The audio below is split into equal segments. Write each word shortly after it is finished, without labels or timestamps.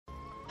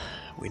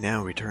we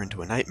now return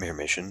to a nightmare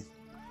mission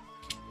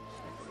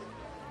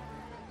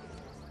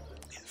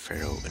in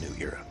Pharaoh, a New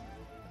Era.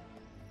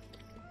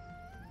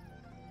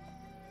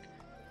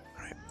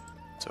 Alright,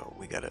 so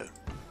we gotta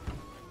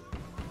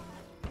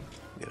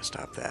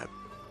stop that.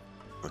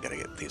 We gotta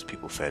get these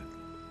people fed.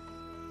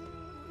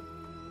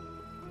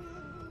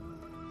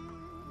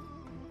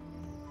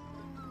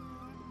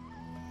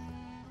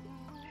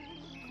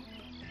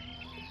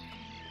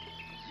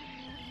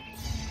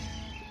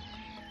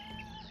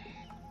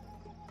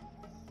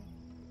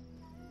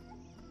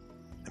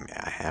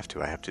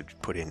 I have to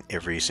put in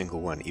every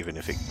single one, even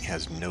if it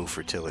has no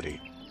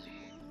fertility.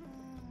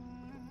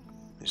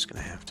 I'm just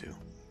gonna have to.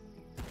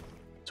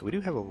 So we do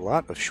have a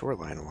lot of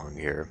shoreline along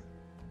here.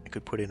 I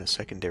could put in a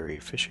secondary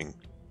fishing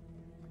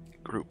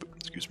group,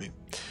 excuse me.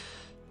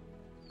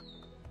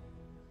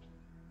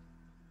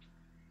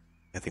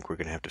 I think we're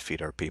gonna have to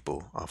feed our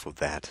people off of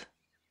that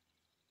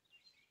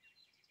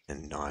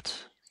and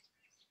not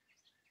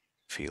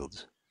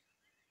fields.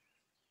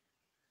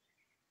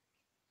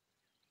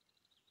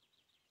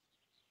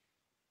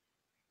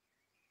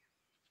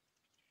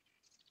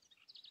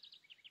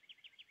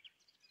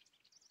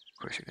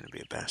 Of course, you're going to be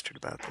a bastard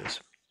about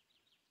this.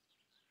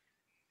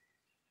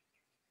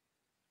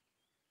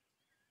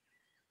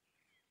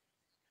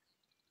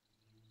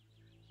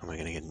 Am I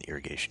going to get an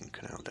irrigation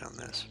canal down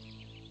this?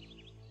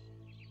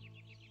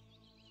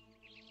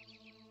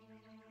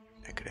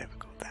 I could have it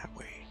go that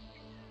way.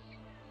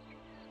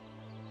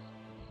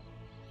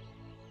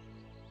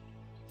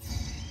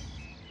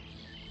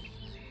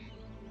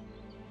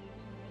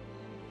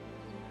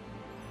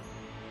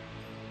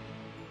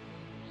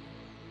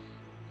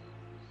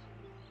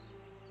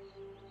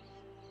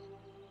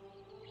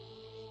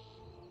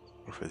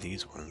 For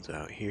these ones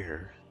out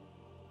here,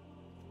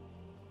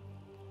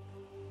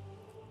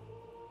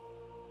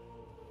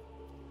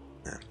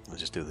 let's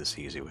just do this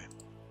the easy way.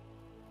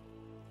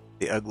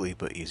 The ugly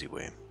but easy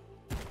way.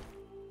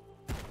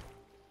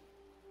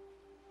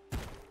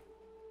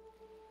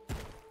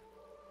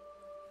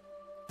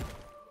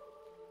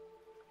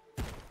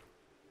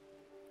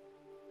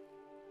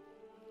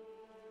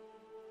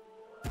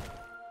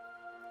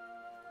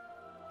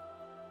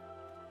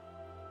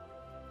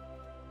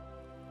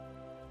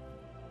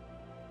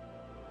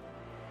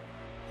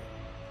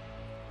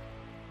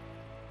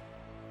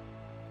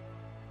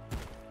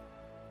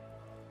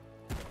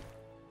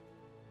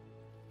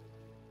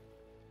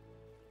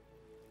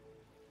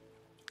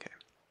 Okay.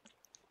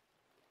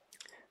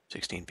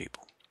 16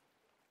 people.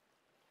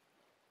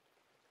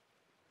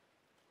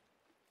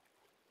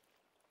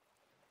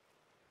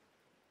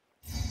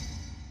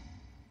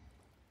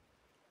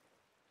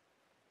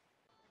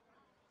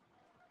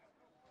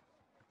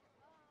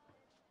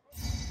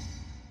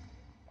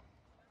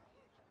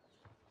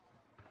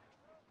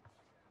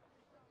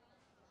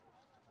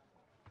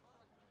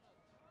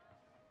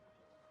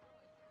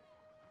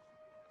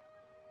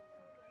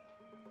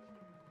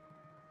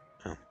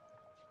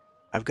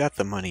 I've got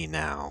the money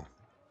now,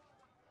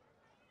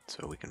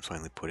 so we can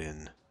finally put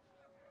in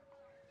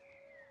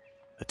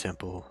a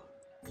temple.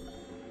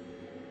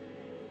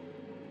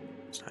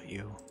 It's not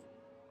you.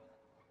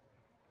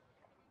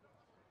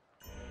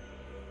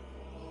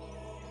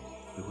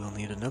 We will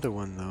need another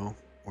one, though,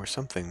 or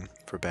something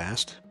for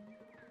Bast.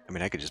 I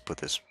mean, I could just put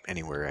this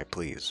anywhere I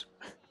please,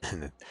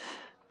 and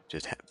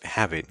just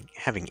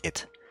having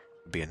it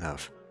would be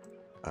enough.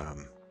 So,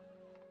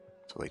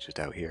 like, just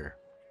out here.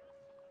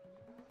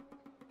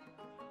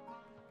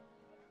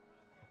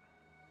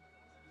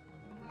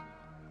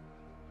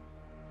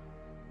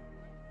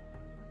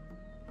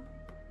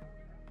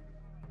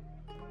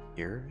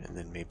 Here, and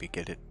then maybe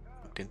get it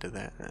hooked into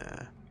that.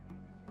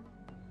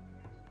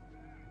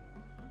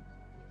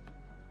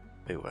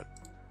 Tell you what.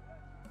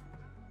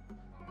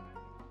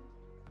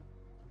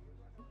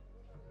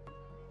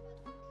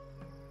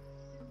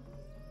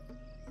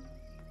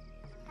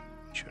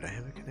 Should I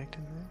have it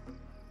connected now?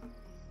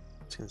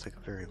 Seems like a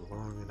very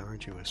long and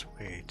arduous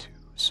way to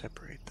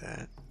separate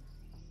that.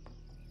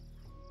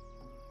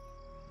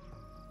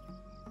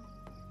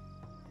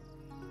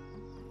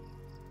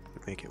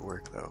 Would make it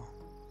work though.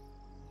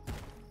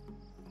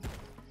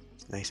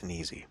 It's nice and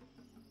easy.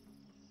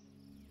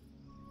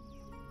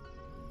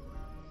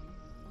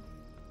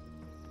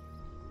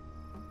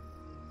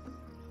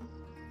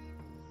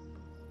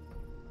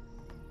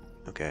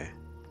 Okay.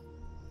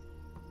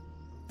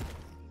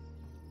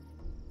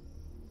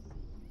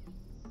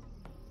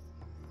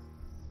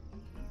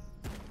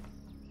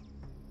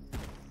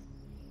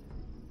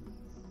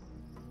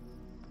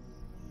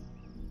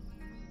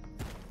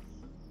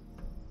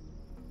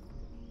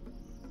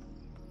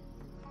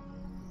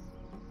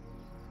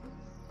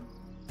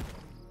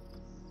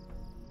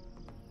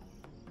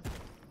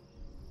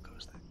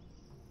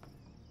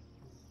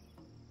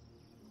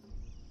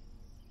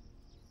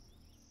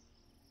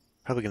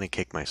 Probably going to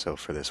kick myself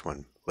for this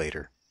one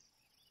later,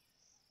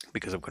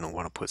 because I'm going to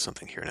want to put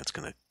something here and it's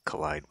going to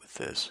collide with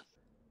this.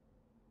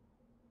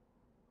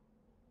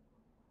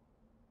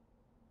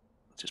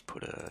 Let's just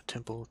put a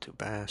temple to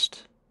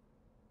Bast.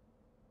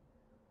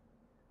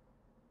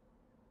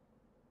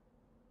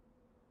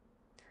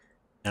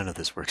 None of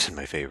this works in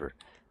my favor.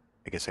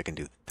 I guess I can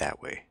do it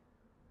that way.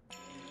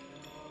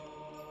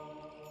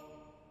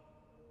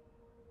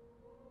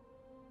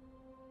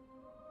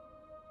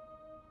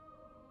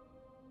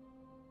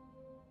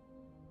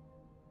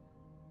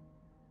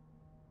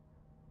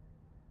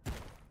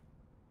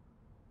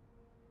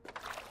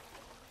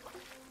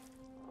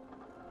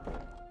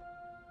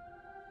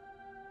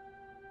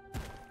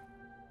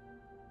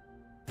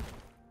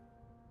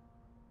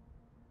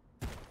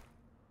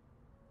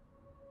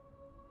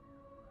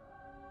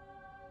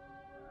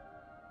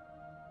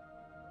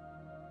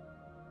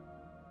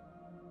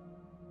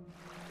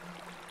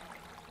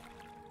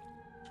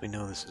 We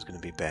know this is going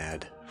to be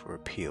bad for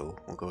appeal.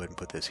 We'll go ahead and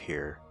put this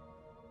here.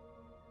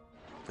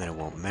 Then it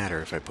won't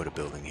matter if I put a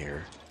building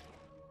here.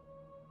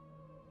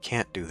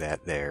 Can't do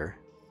that there,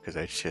 because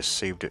I just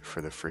saved it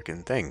for the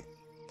freaking thing.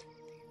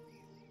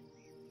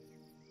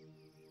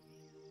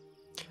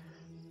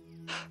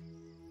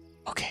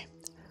 Okay.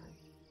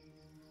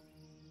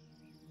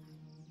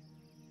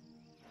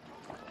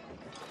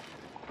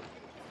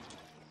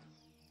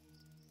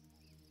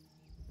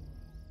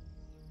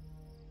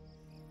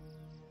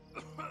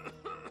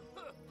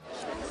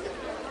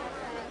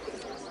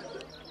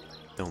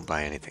 Don't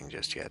buy anything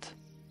just yet.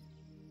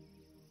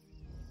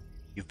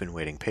 You've been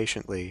waiting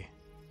patiently.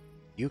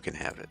 You can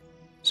have it,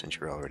 since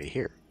you're already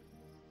here.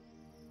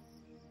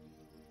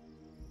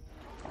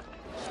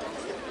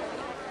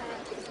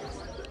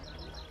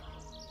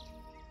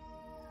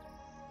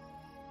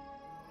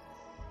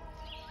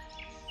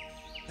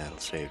 That'll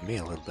save me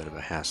a little bit of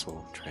a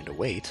hassle trying to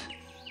wait.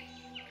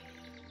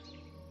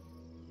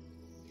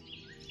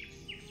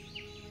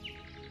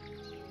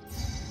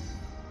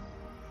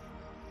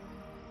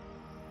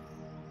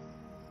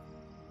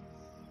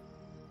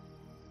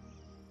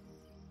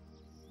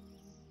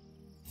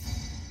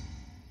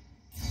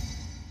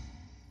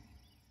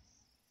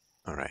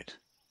 Alright.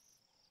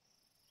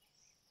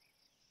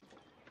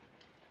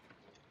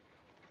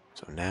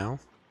 So now,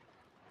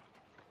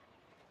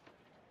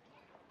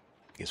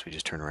 I guess we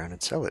just turn around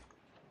and sell it.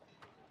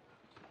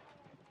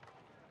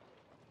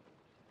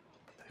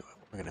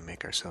 We're going to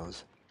make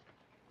ourselves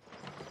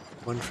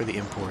one for the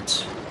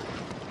imports,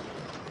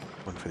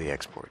 one for the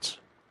exports.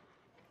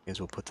 I guess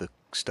we'll put the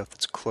stuff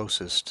that's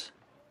closest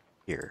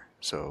here.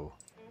 So,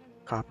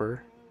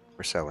 copper,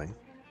 we're selling.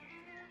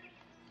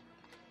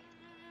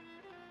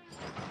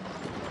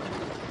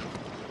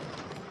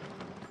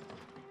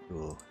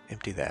 We'll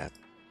empty that.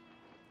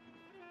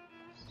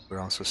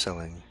 We're also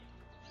selling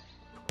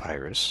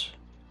papyrus.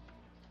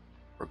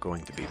 We're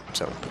going to be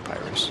selling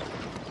papyrus.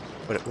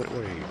 What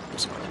are you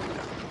selling right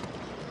now?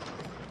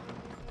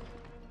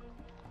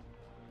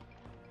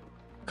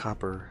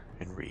 Copper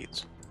and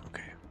reeds.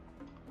 Okay.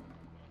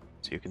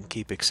 So you can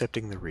keep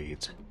accepting the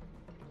reeds.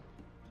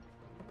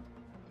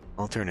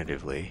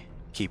 Alternatively,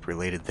 keep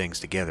related things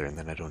together and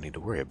then I don't need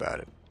to worry about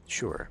it.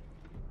 Sure.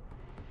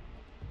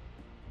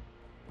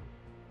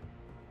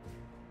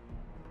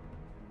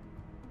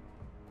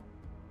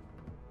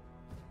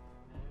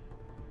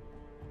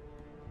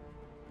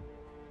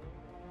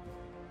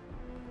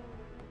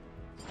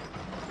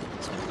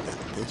 So then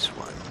this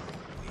one,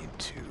 we need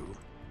to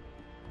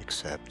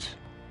accept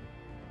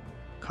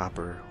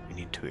copper, we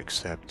need to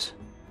accept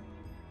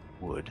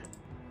wood.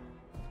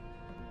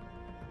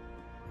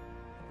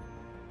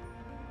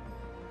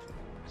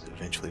 Because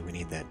eventually we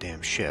need that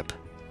damn ship.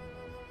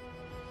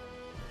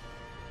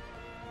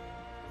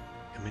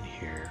 Come in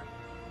here,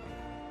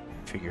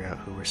 figure out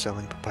who we're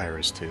selling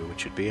papyrus to,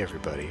 which should be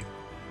everybody.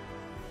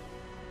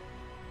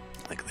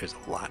 Like, there's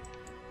a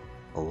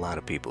lot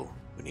of people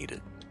who need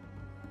it.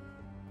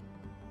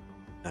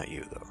 Not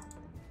you, though.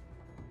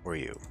 Or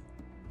you.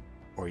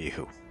 Or you.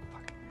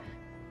 Fuck.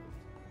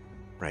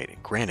 Right,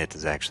 granite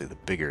is actually the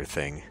bigger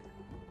thing.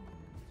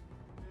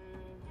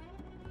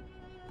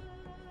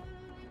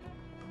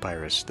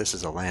 Papyrus, this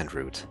is a land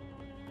route.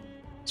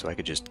 So I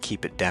could just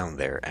keep it down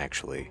there,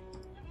 actually.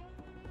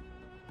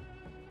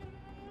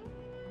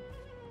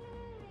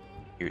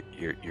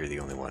 You're the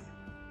only one.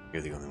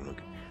 You're the only one who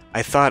can.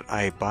 I thought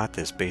I bought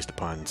this based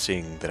upon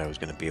seeing that I was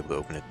going to be able to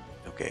open it.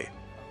 Okay.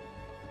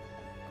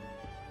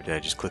 Or did I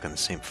just click on the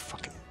same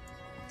fucking...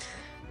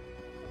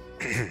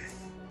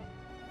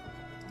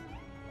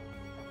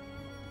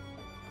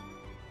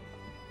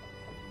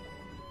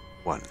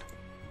 One.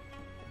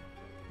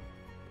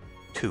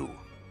 Two.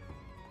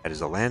 That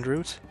is a land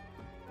route?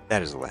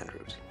 That is a land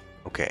route.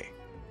 Okay.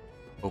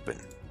 Open.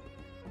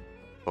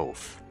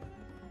 Both.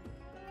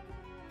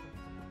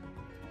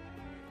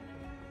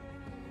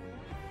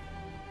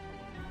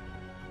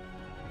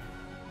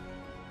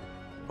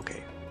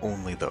 Okay,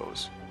 only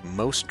those.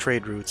 Most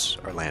trade routes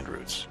are land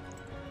routes.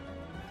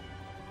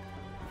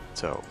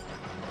 So,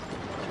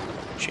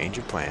 change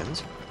of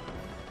plans.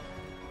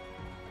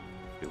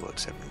 We will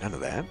accept none of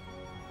that.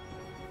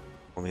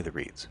 Only the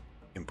reeds.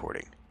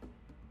 Importing.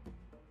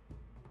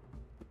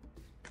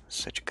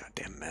 Such a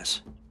goddamn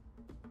mess.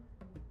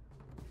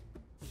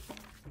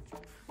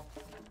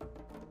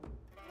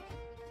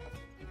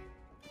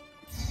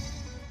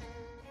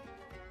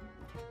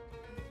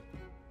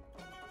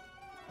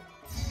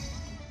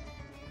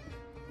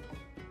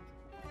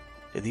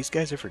 Did these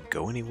guys ever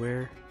go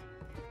anywhere?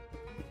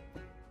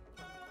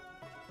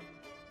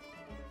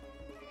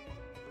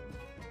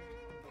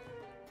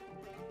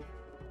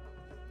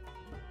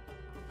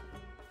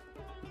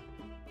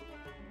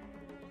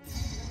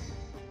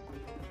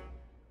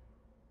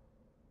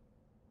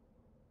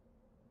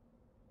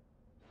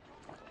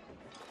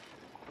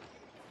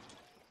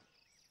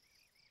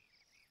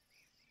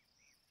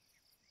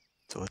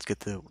 So let's get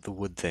the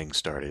wood thing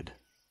started.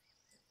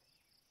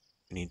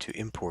 We need to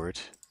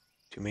import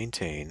to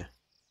maintain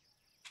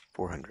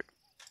 400.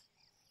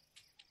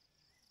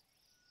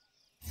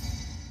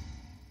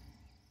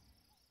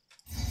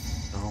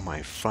 Oh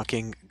my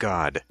fucking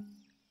god.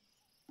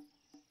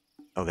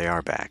 Oh, they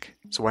are back.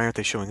 So why aren't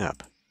they showing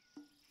up?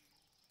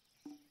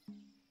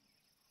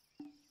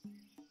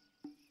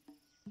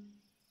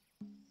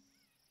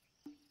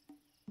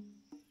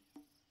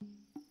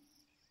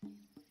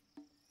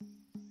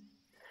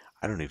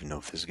 I don't even know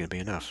if this is going to be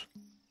enough.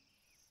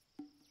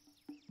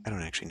 I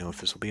don't actually know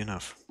if this will be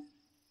enough.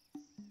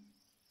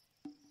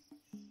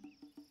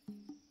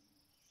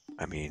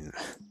 I mean,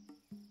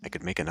 I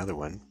could make another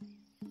one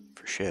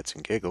for shits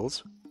and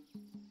giggles.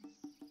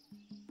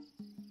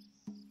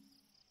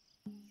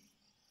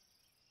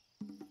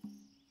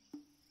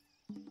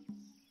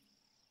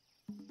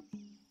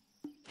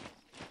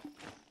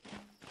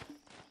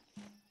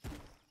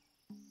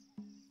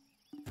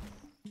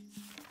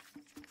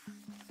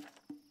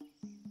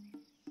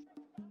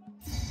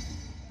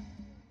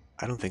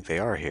 I don't think they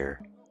are here.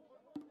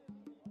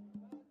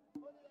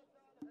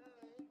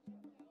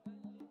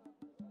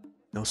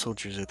 No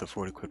soldiers at the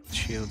fort equipped with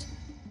shields.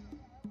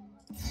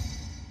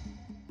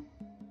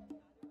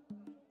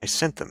 I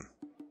sent them.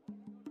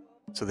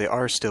 So they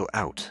are still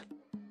out.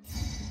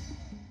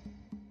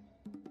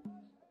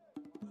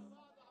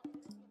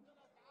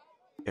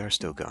 They are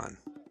still gone.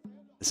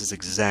 This is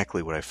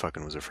exactly what I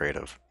fucking was afraid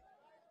of.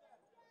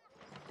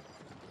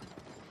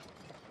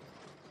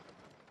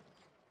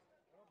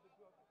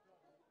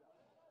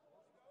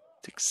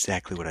 It's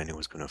exactly what I knew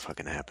was going to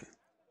fucking happen.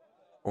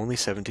 Only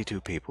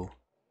 72 people.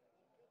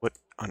 What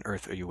on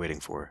earth are you waiting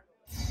for?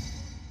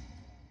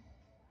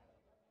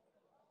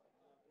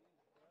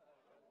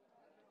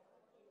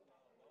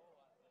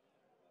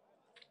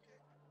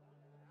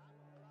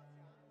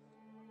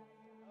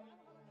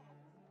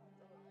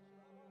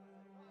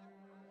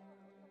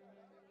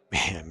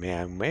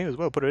 Man, I may as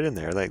well put it in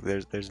there. Like,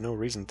 there's no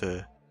reason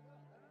to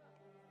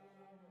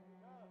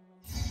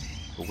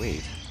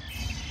wait.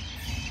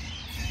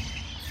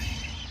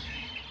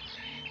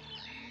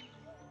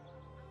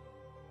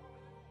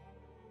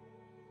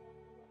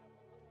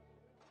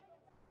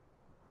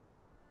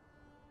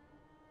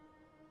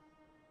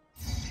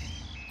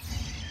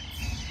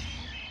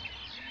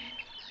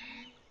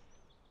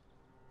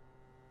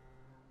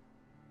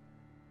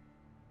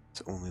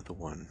 It's only the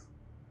one.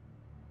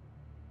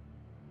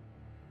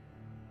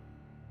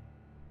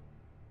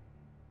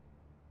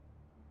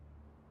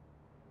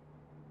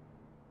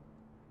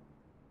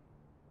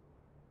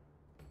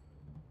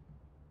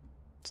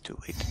 It's too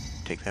late to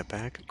take that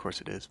back. Of course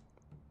it is.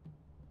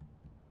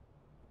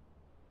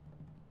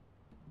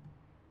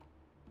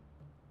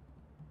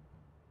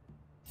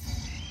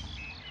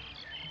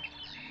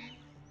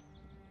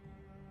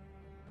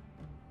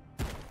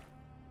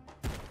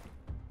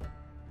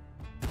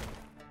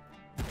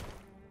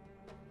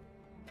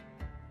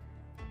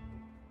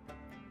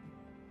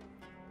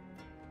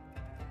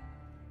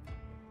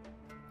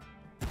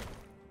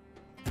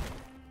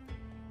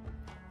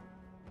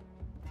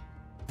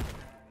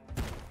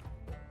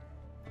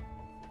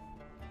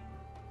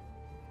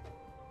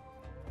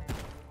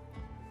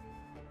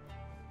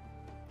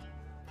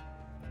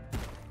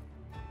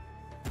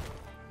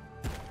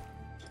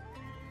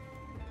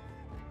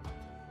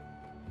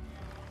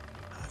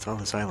 That's all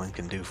this island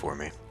can do for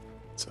me.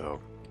 So,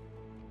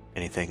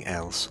 anything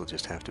else will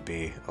just have to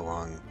be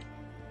along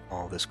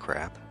all this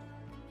crap.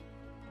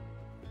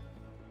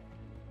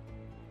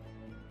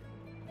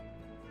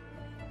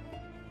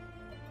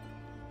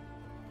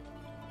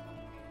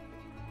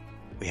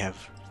 We have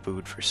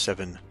food for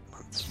 7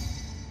 months.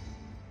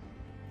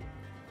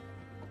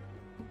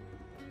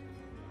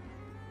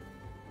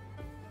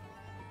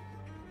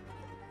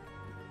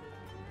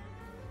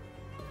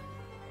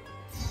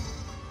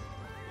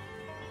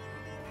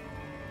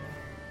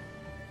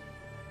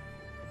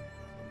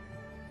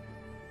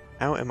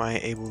 How am I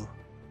able...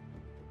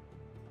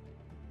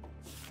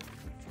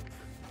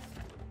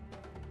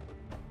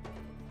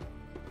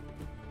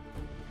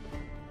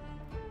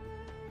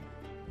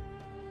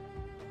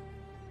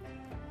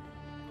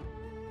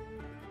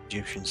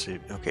 Egyptian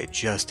suit. Okay,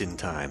 just in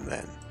time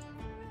then.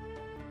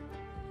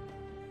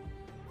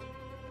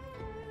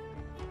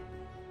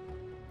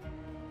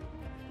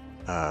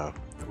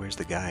 Where's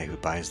the guy who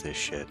buys this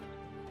shit?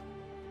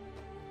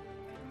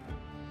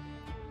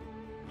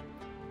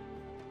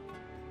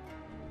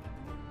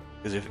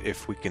 Because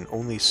if we can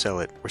only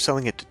sell it, we're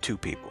selling it to 2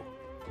 people.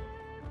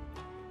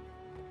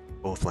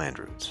 Both land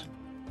routes.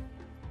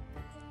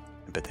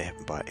 I bet they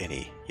haven't bought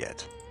any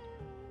yet.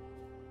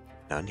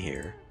 None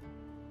here,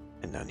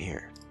 and none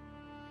here.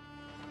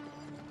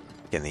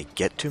 Can they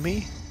get to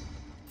me?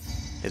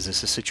 Is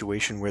this a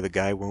situation where the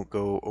guy won't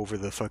go over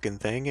the fucking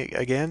thing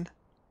again?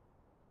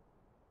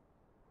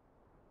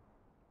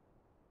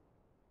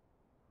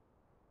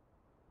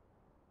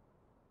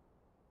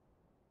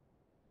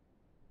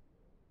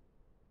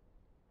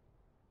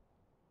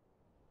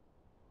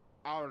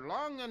 Our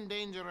long and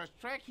dangerous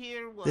trek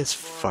here was This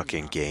for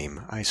fucking nothing.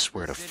 game. I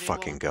swear The to city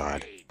fucking won't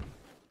God. trade.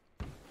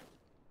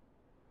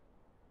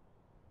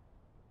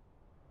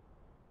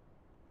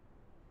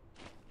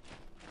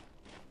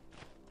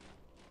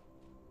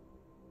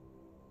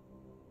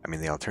 I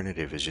mean, the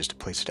alternative is just to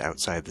place it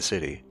outside the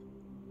city.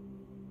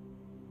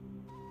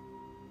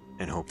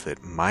 And hope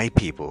that my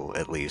people,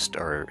 at least,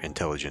 are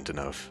intelligent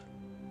enough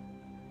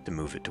to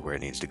move it to where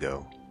it needs to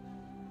go.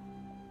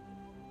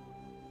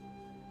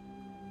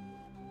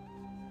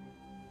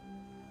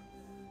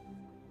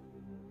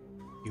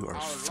 You are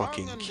Our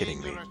fucking long and kidding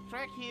me. dangerous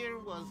trek here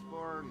was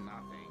for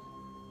nothing.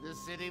 The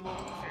city won't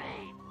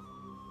trade.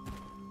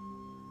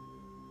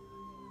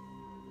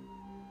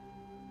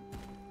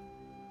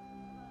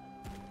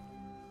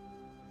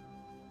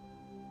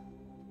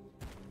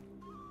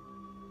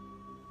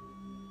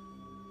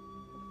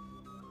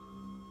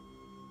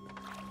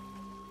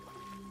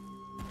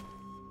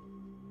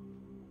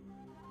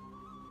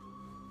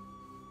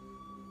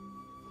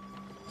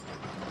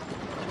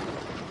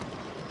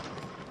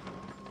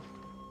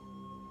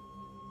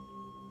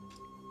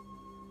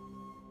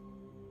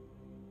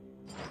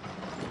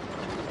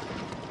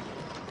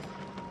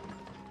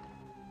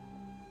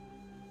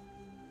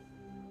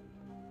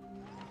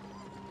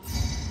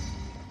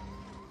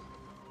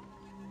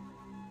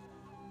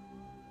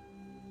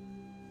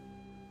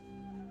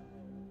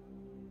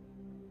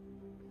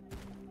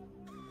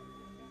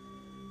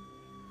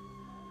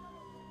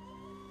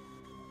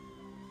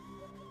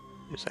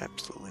 There's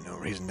absolutely no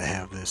reason to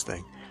have this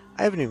thing.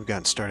 I haven't even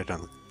gotten started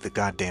on the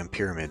goddamn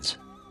pyramids.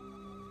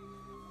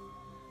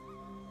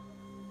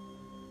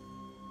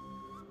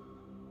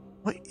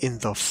 What in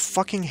the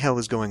fucking hell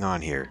is going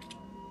on here?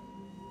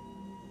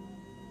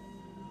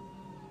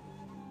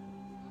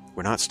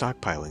 We're not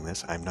stockpiling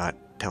this. I'm not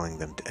telling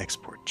them to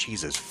export.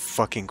 Jesus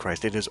fucking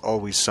Christ, it is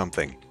always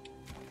something.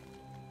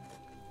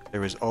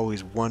 There is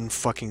always one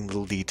fucking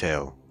little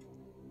detail.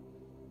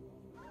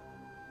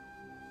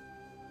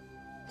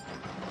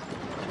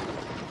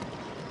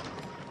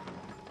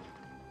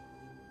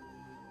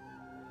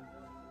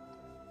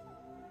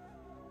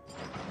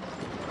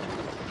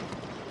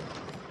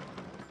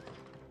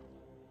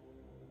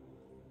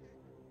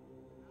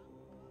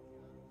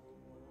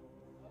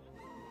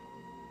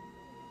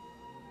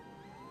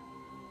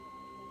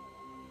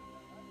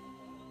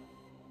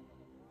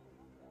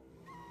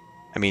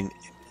 I mean,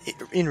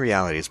 in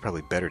reality, it's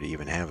probably better to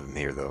even have them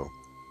here, though.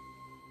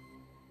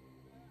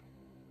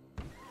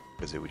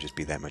 Because it would just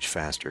be that much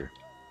faster.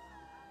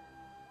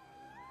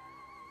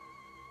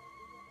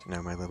 So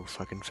now my little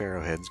fucking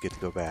Pharaoh heads get to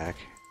go back.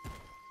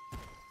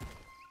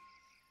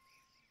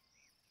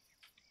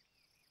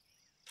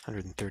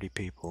 130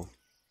 people.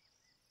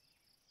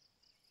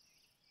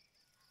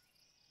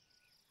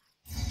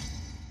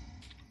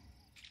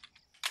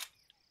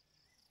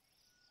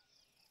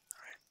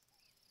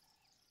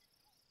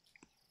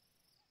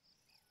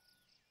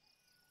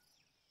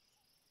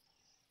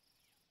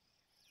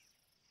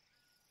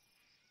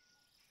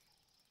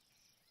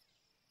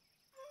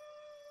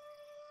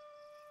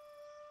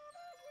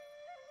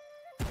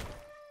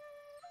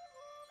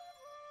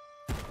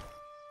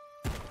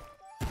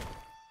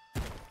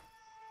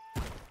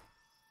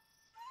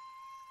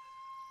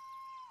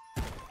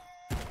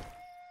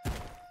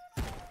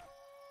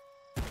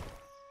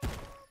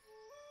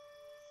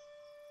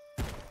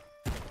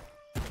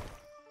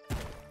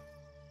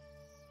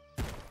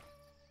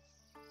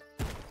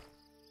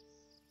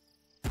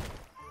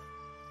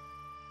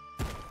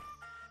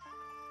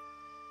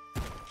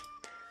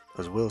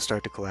 Those will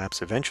start to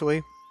collapse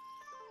eventually.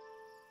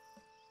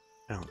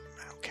 I don't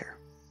care.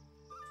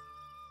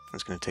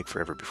 It's going to take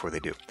forever before they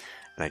do.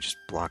 And I just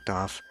blocked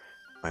off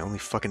my only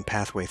fucking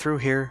pathway through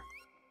here.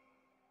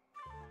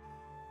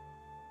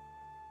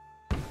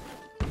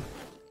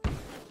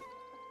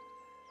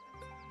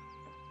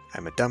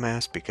 I'm a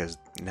dumbass because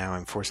now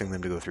I'm forcing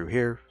them to go through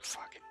here.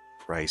 Fucking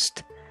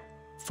Christ.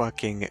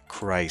 Fucking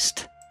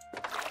Christ.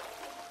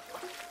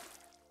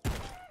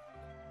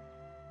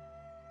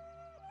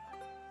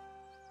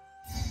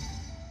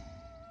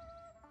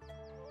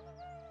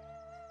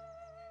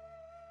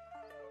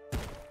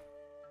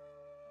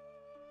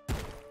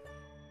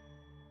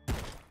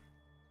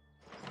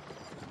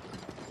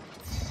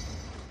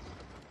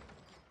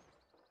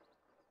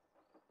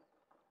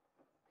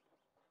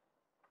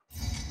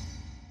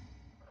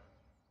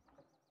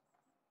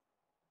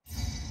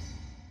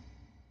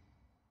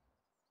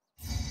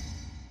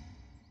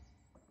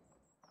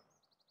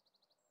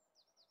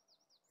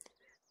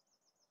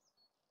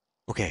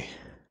 Okay.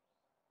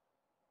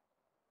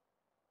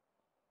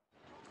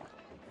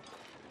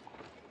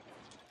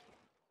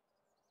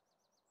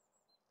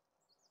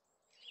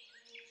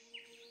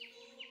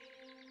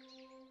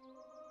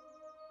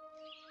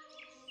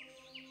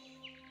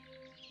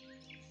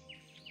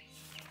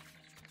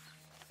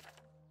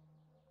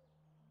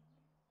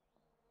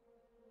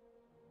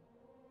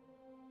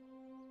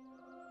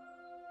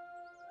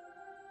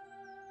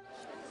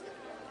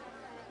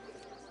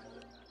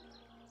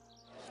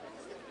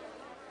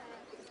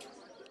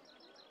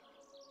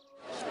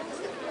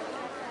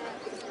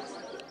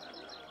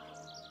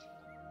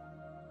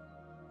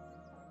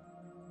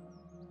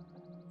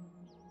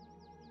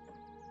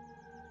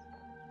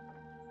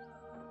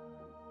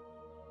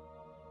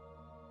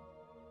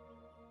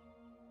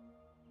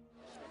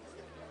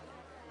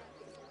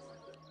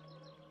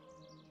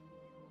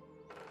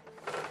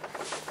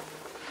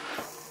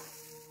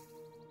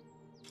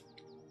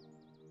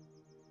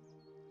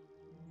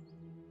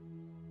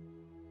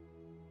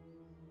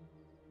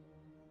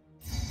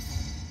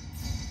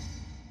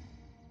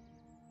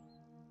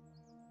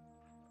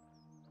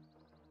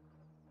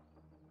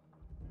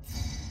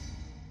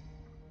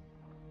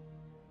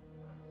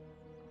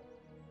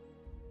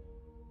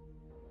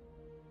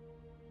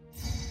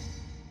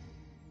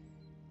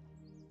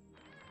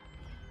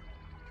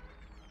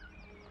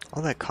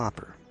 all that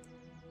copper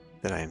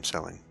that I am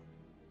selling.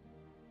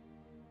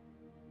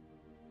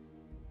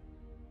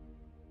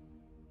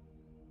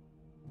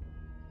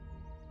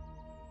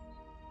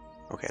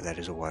 Okay, that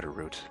is a water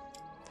route.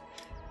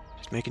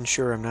 Just making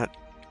sure I'm not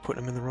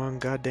putting them in the wrong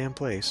goddamn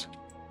place.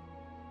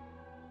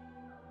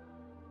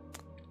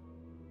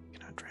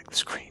 Cannot drag the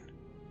screen.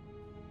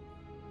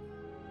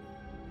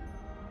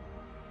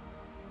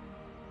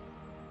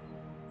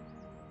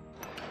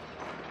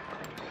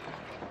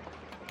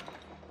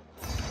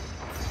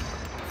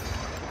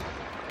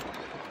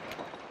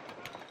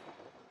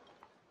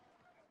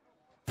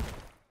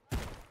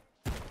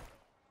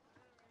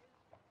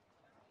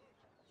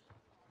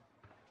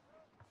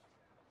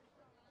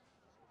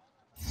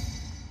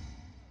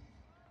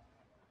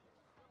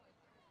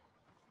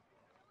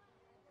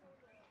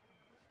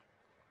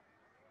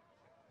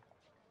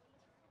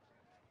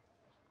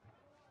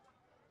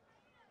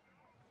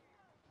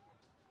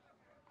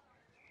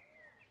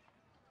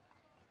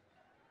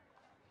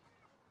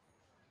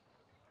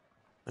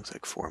 Looks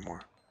like 4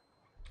 more.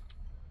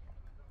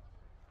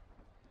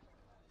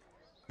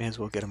 May as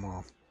well get them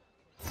all.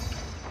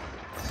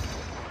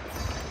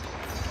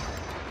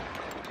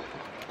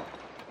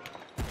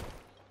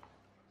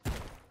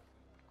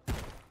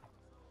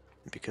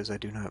 Because I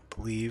do not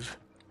believe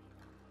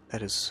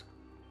that is...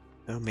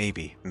 Oh,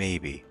 maybe.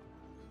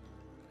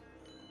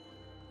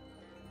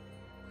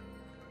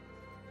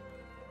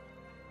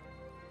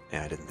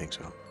 Yeah, I didn't think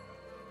so.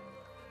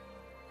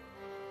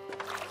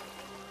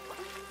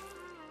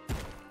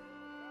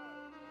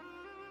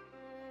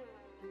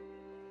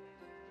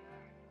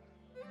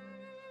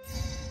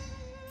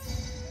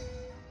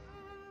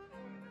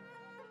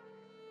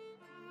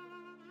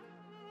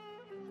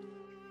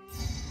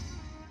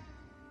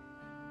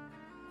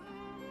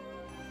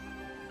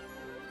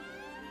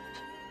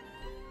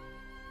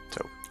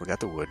 So, we got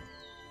the wood,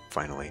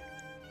 finally.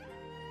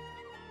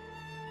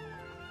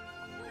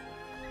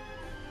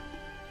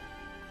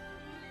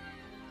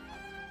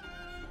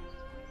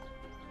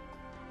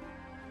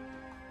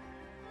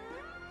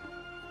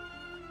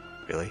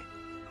 Really?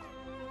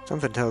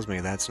 Something tells me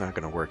that's not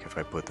going to work if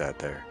I put that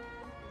there.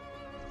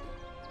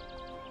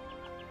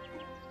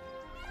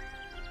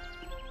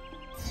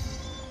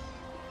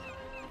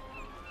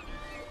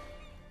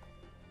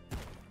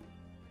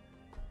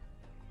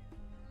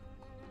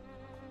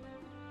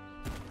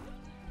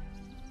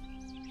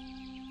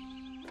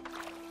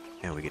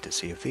 Now we get to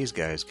see if these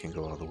guys can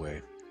go all the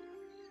way.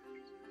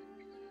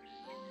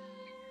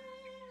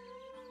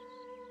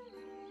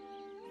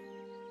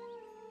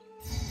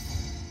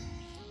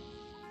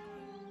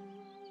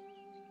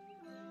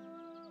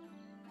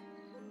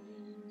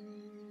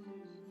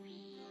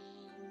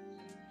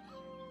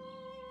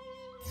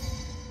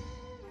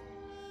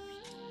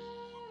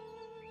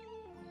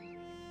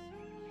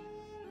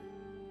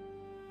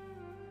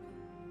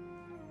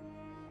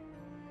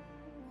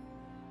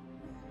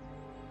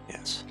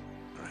 Yes.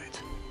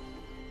 Alright.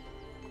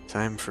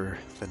 Time for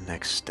the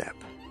next step.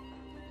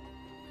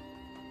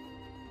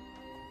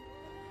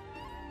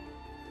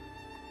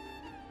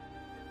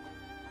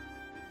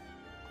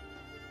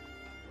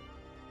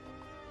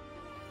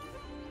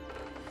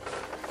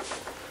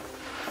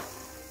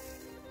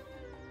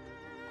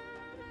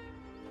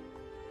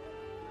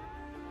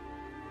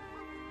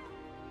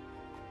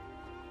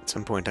 At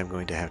some point I'm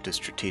going to have to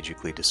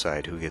strategically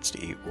decide who gets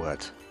to eat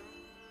what.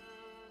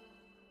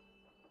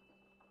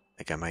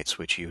 Like I might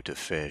switch you to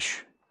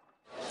fish.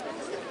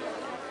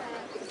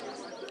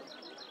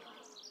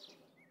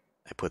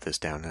 I put this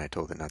down and I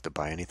told it not to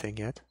buy anything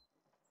yet.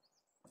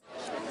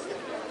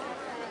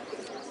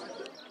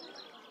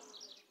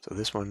 So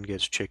this one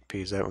gets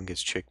chickpeas, that one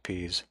gets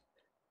chickpeas.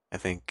 I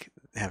think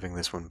having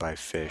this one buy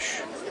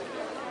fish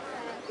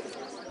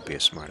would be a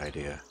smart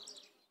idea.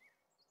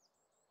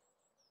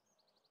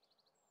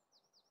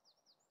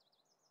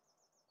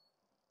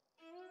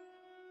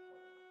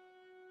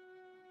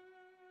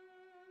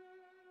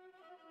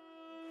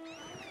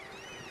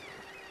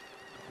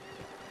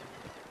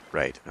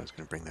 Right, I was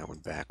going to bring that one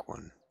back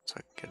one, so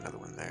I can get another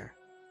one there.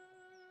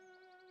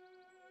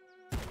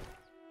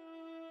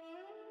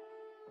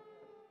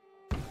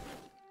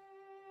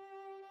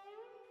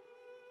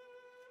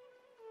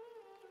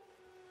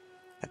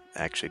 That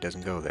actually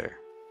doesn't go there,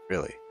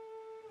 really.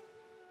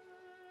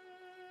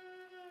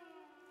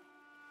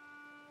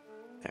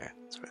 There,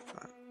 that's what I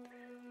thought.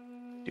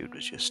 Dude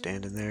was just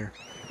standing there,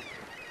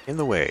 in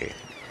the way.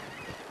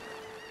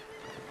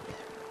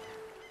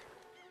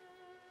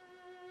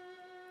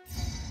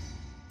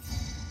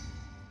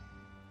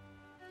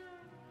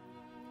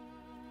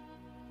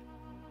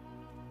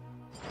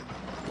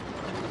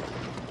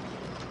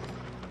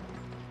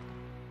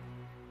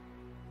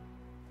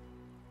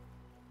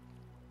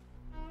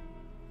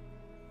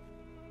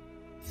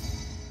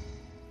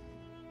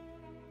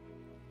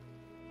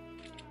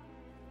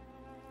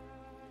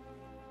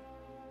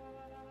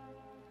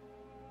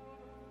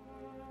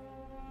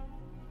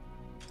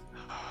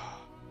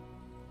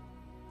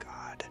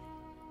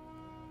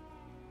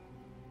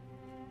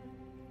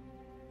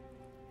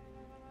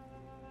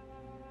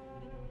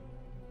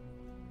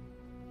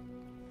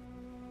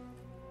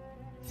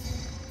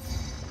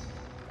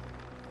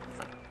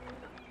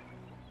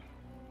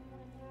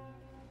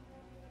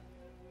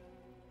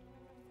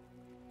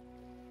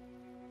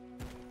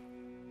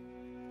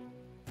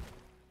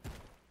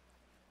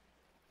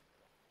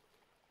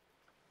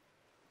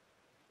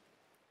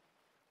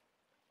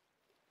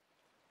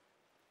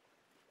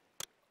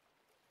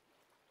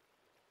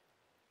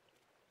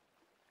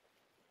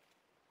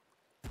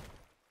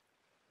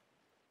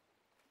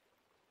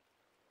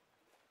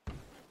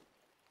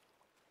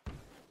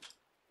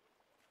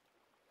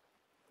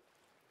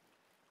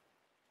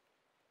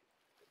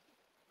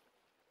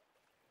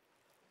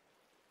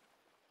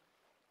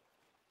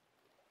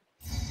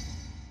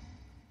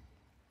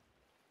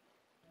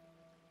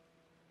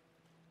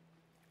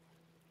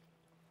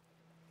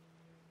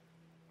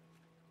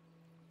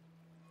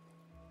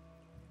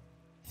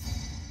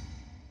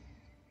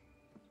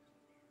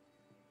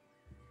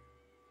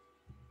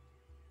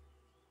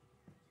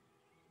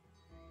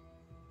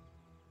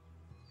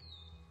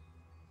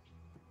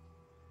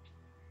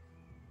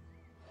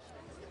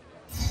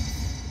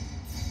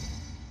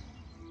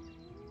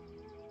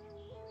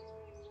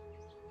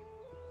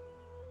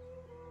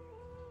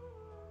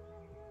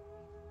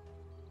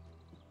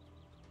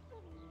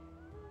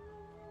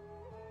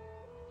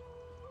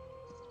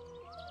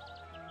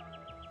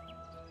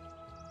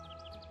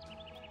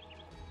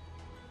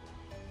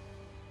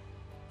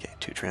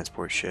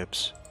 transport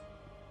ships.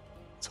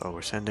 That's all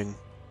we're sending.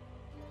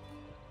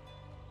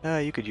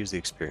 You could use the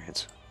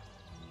experience.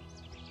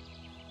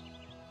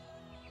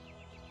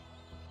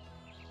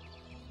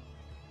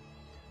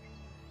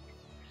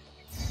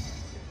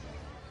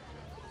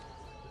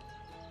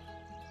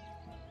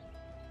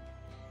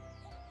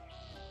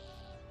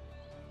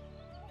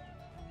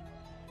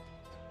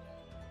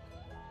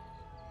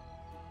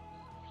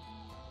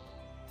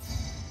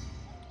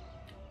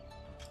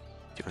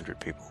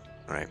 People.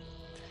 Alright.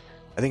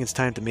 I think it's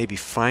time to maybe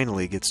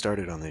finally get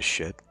started on this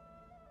shit.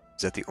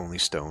 Is that the only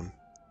stone?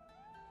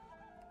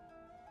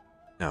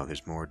 No,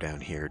 there's more down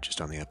here,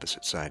 just on the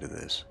opposite side of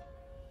this.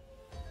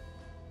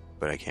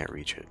 But I can't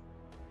reach it.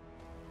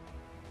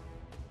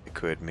 I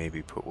could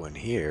maybe put one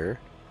here.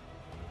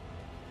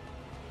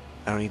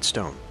 I don't need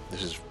stone.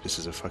 This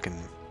is a fucking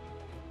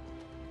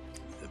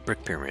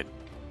brick pyramid.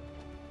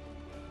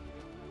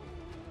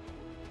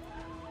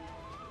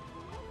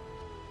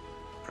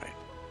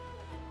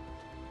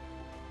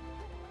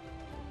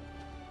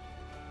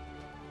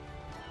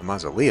 The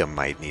mausoleum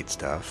might need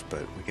stuff,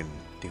 but we can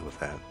deal with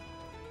that.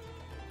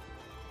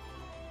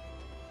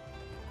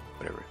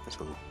 Whatever. This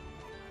will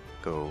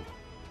go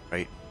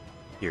right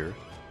here.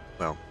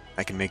 Well,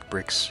 I can make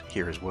bricks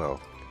here as well.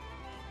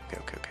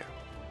 Okay.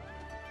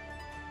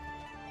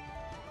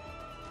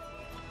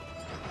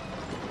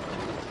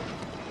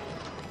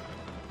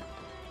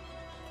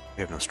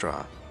 We have no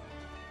straw.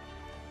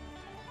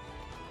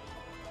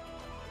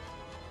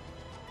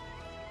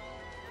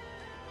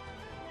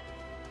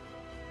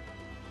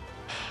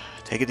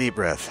 Take a deep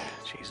breath.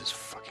 Jesus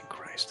fucking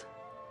Christ.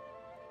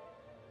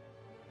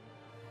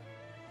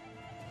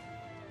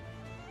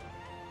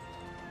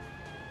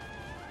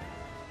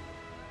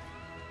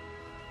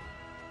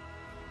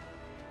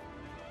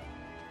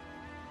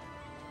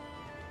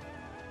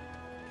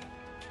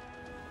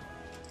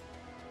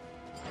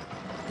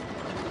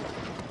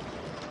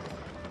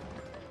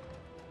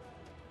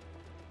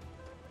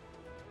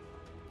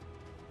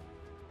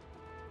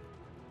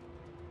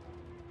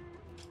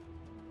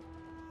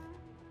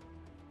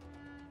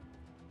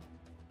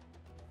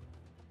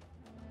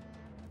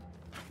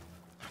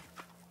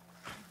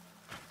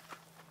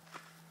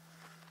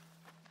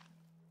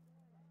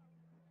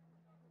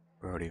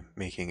 We're already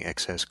making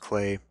excess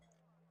clay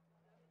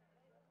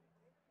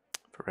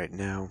for right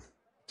now,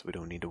 so we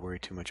don't need to worry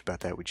too much about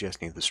that. We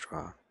just need the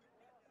straw.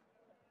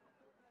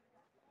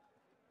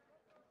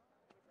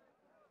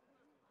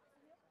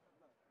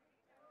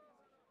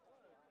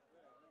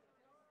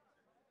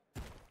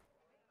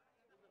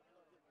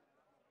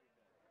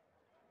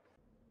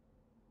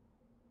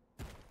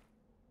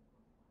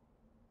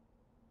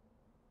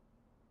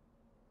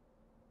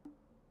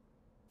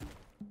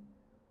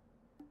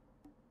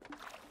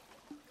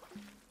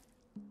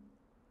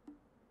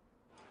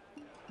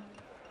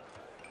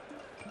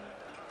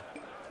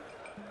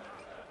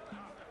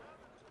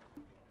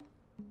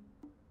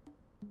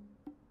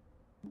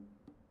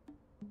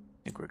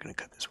 I think we're going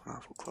to cut this one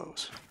awful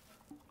close.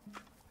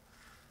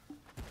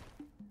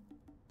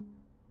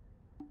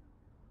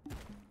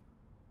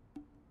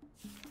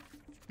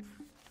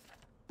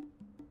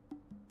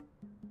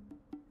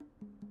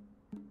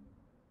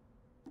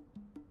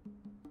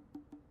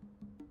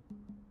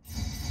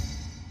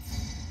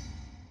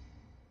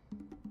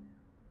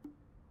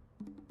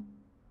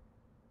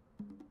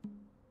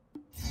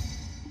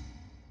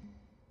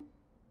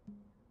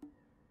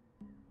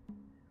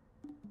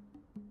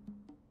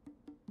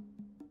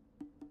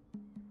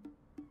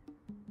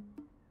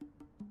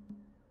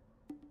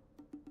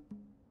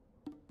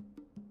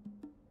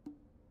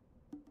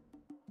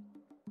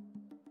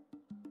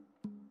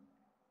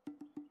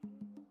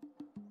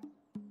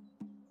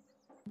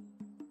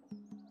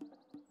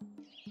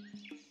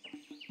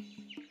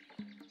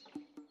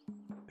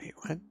 Wait,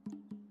 what?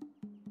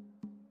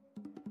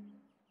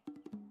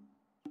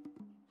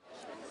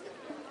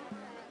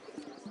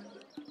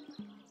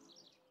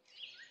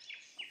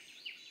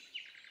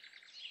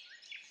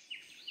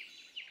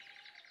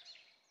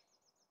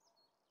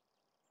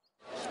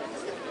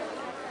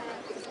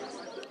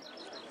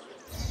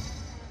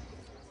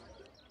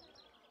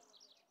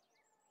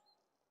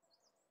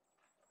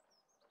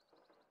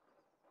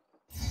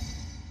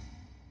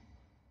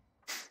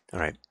 All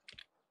right.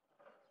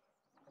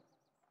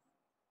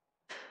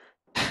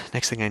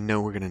 Next thing I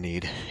know we're going to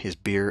need is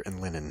beer and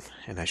linen,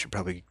 and I should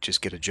probably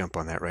just get a jump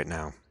on that right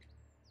now.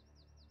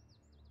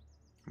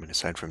 I mean,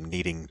 aside from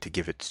needing to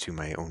give it to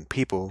my own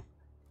people,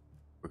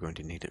 we're going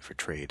to need it for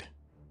trade.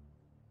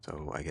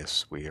 So I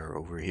guess we are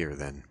over here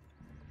then.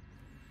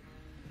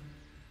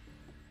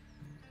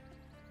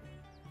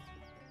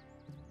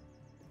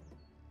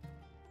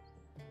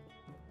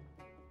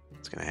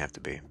 It's going to have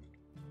to be.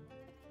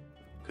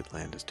 Good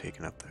land is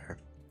taken up there.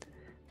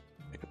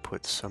 I could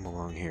put some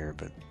along here,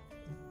 but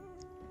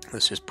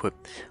let's just put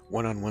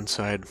one on one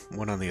side,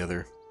 one on the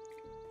other.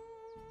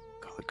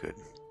 Call it good.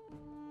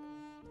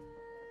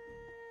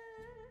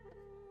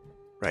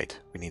 Right,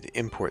 we need to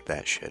import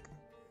that shit.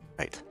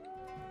 Right.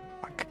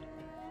 Fuck.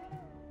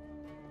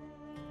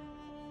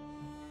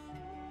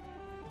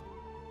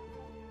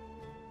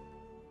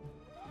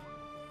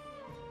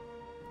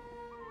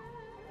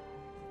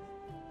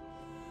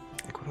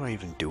 do I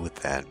even do with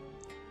that?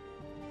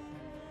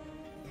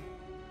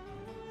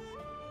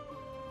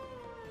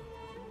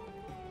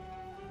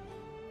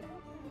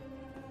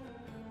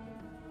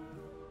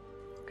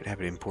 Could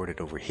have it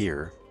imported over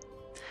here.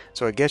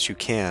 So I guess you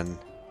can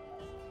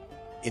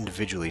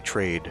individually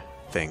trade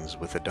things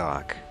with a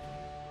dock.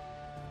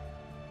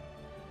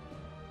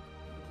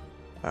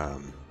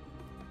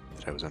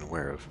 That I was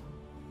unaware of.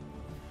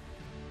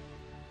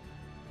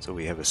 So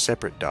we have a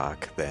separate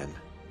dock then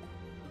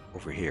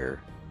over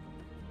here.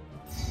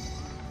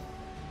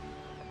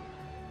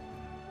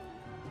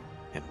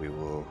 And we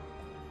will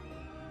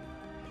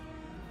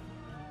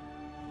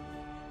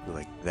do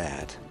like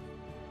that.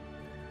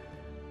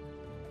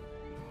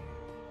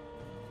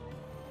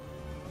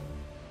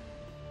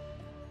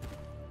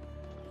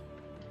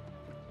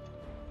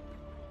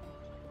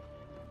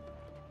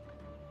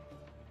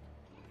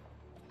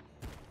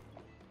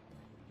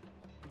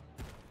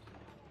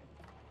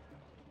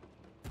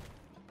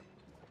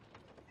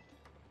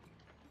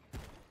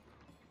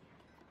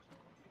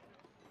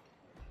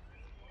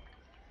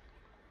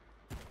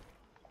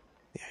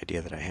 The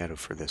idea that I had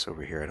for this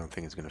over here, I don't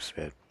think it's going to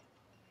fit.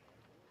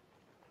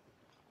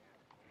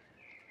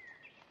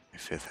 My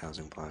 5th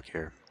housing block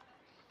here.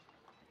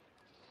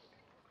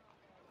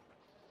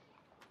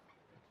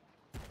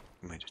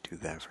 I might just do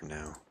that for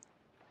now.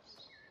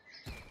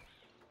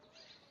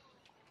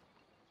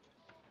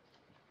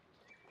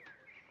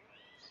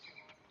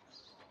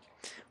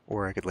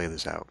 Or I could lay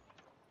this out.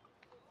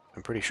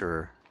 I'm pretty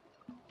sure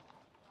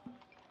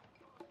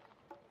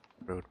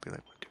the road would be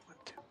like 1, 2, 1,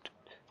 2,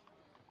 2.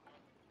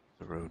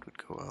 The road would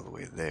go all the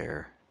way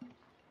there,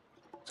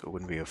 so it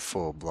wouldn't be a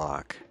full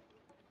block.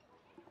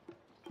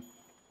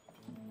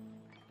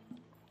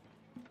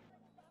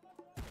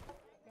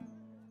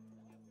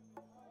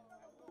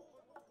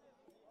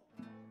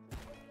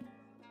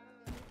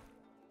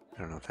 I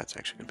don't know if that's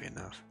actually going to be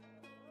enough.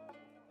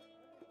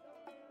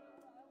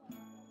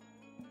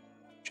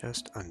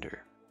 Just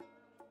under.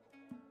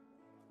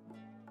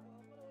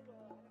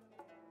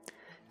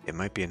 It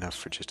might be enough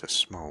for just a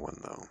small one,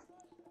 though.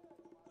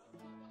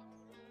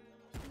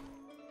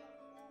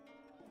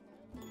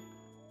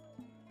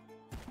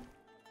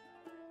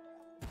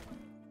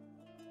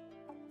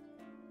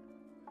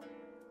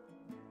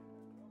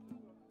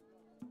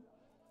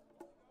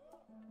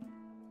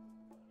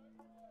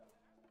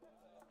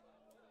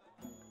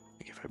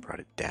 Like if I brought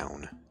it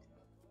down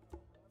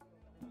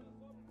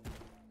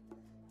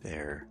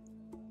there,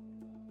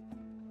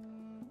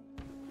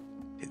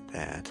 did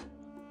that.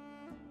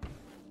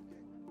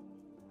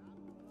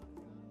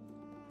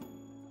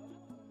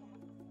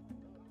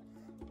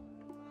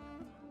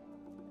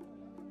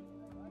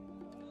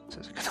 This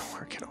isn't going to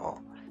work at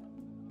all.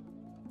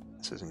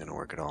 This isn't going to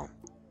work at all.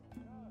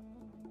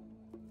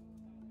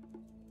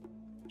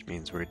 Which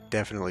means we're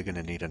definitely going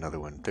to need another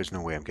one. There's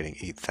no way I'm getting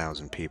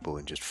 8,000 people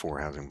in just 4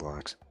 housing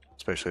blocks.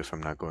 Especially if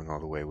I'm not going all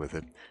the way with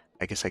it.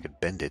 I guess I could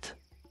bend it.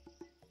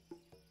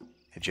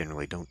 I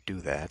generally don't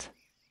do that.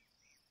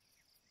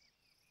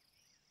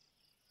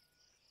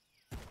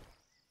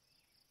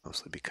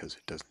 Mostly because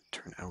it doesn't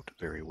turn out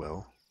very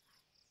well.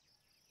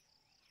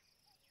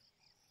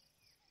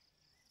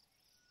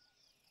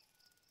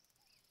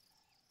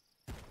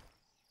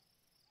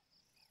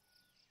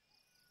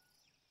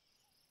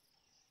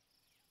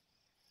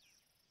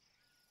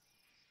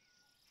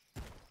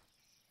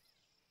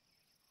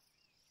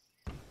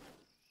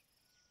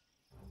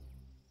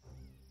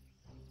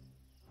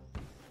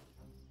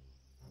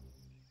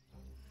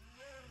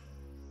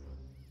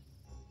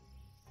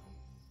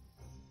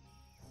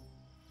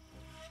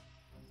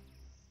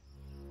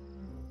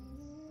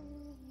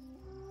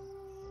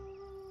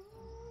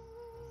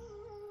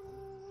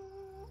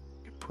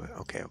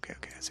 Okay,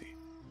 I see.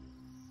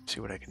 See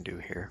what I can do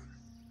here.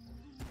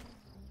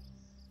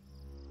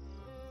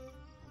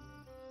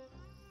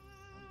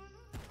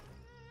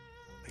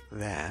 Like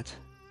that.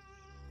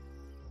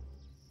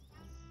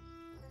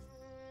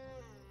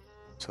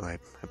 So I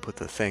put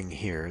the thing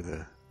here,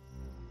 the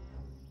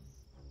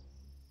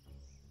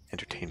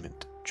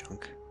entertainment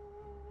junk.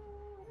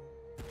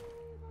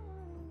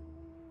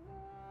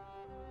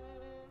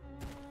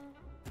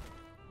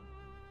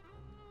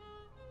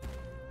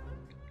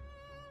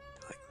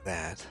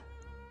 That.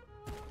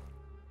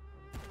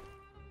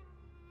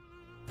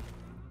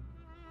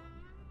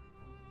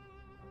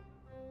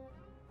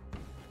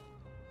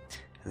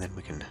 And then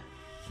we can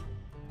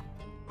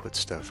put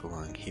stuff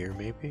along here,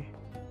 maybe?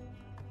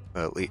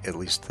 Well, at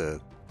least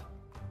the...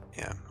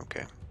 Yeah,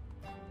 okay.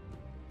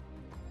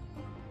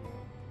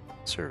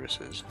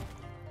 Services.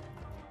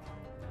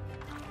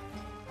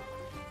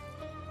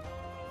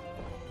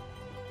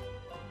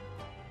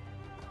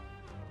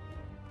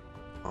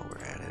 While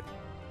we're at it.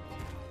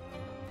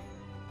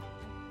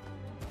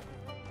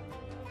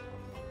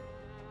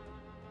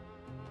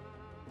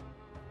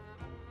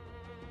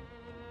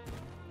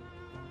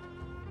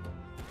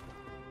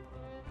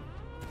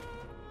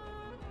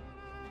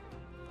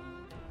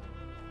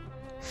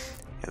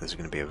 Yeah, this is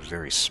going to be a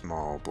very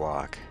small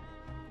block.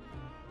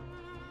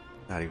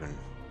 Not even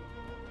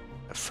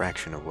a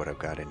fraction of what I've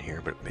got in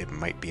here, but it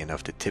might be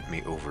enough to tip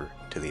me over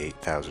to the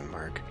 8,000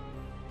 mark.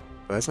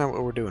 But that's not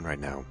what we're doing right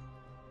now.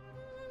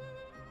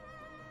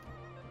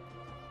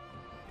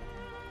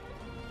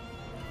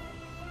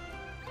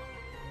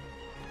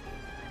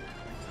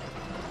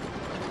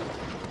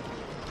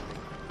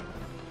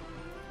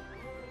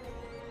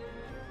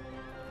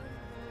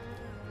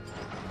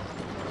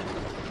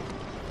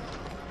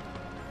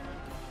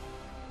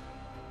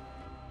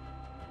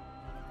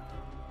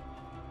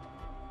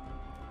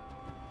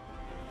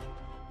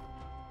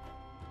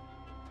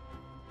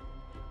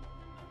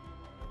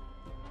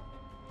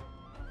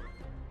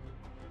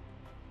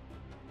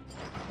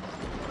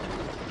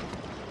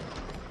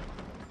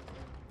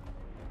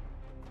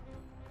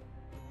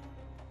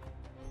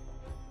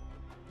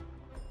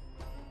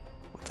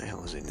 What the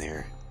hell is in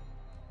there?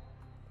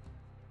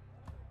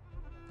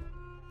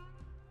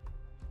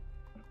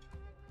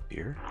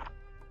 Beer?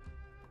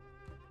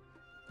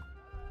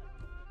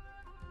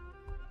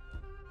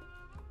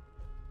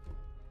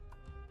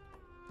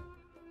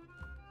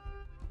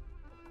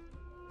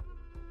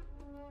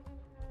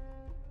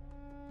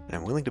 And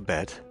I'm willing to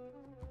bet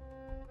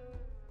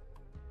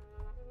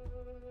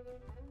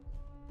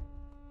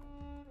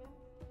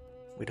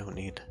we don't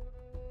need...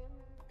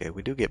 Okay,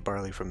 we do get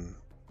barley from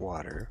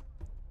water.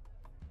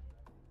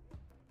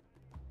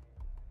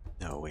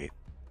 No, wait.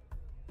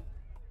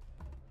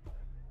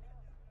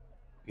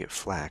 We get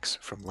flax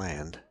from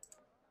land.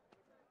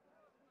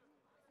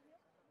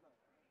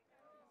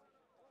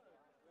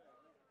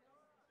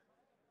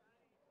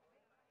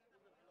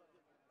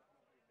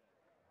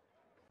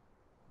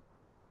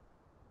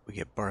 We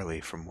get barley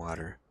from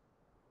water.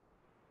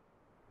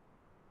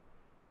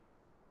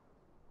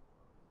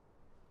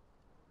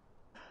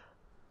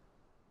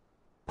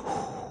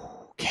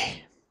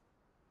 Okay.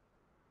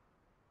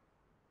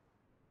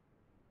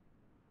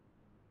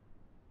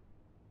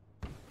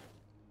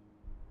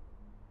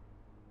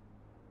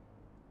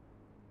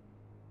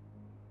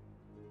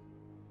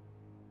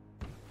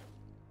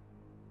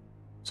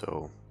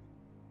 So,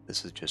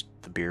 this is just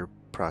the beer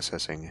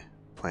processing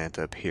plant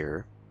up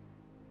here,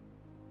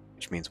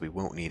 which means we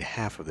won't need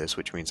half of this,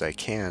 which means I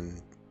can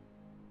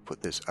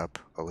put this up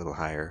a little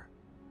higher,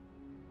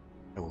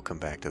 and we'll come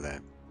back to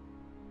that.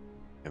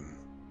 I'm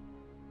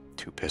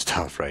too pissed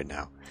off right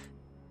now.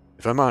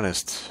 If I'm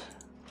honest...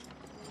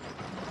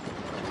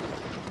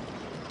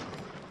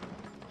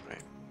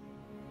 Right.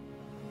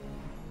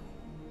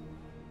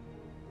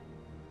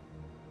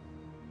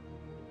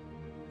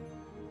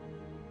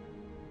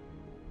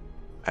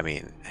 I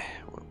mean,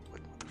 what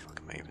the fuck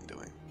am I even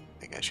doing? I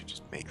think I should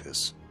just make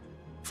this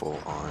full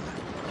on.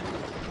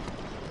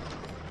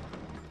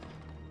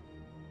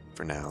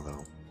 For now,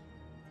 though.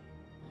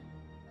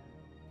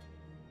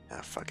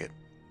 Ah, fuck it.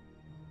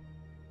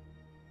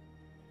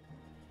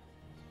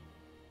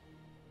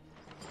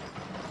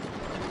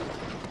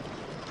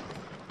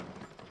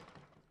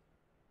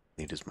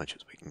 Need as much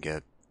as we can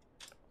get.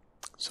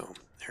 So,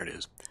 there it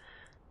is.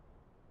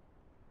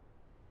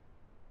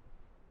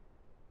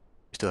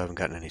 Still haven't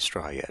gotten any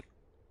straw yet.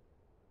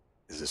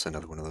 Is this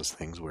another one of those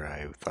things where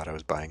I thought I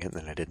was buying it and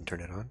then I didn't turn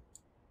it on?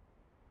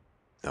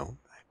 No, I'm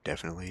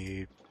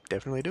definitely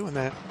doing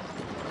that.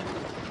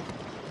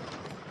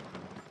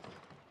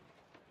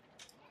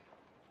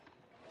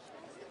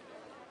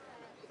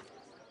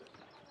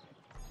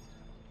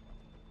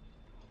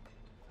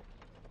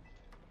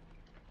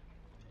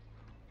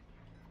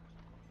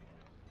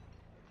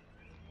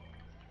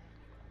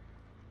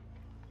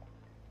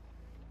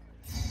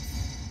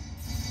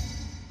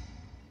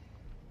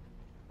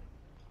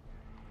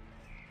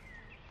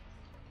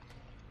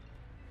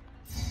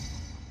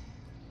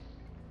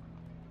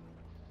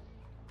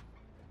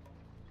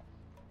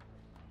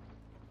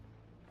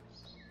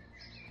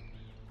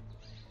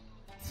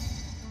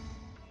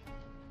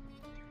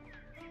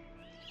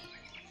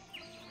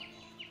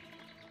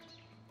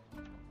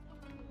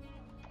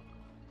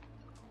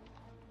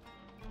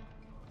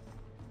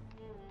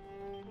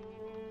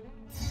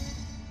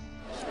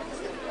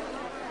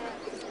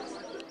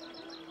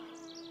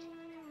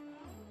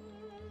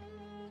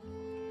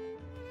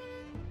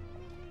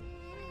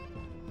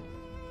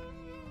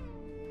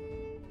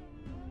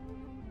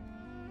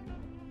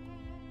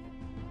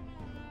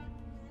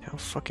 How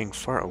fucking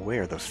far away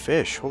are the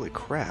fish? Holy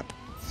crap.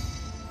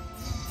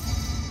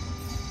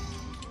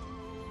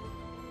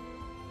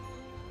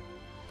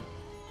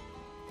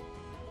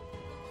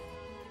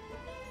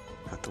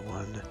 Not the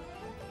one.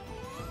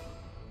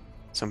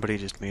 Somebody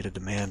just made a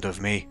demand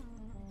of me.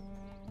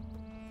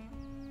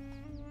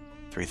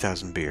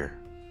 3,000 beer.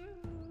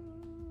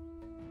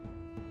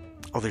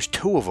 Oh, there's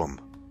two of them.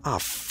 Ah,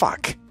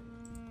 fuck.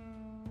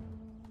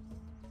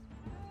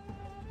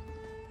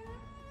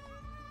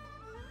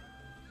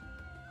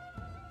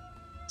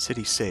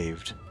 City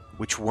saved.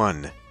 Which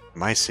one?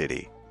 My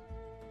city.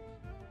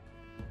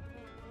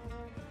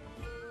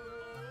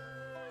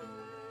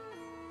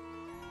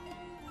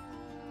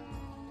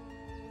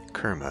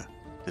 Kerma.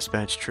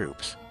 Dispatch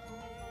troops.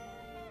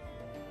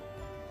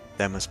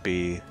 That must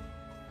be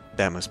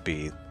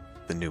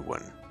the new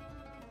one.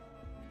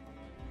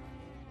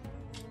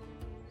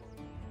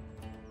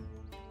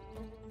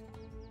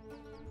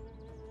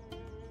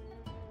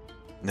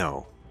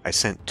 No, I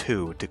sent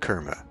 2 to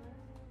Kerma.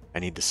 I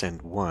need to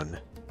send 1,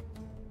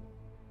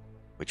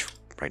 which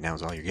right now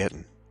is all you're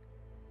getting.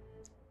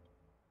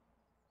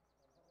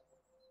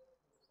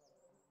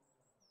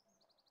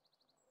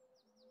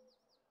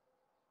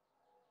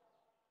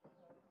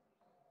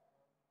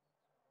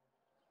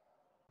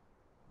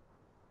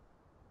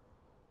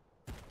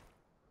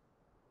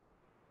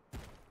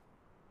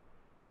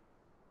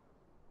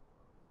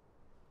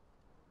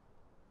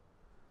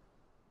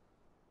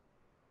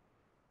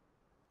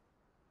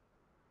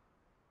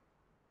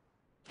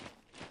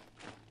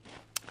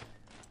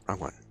 Wrong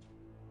one.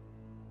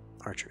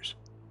 Archers.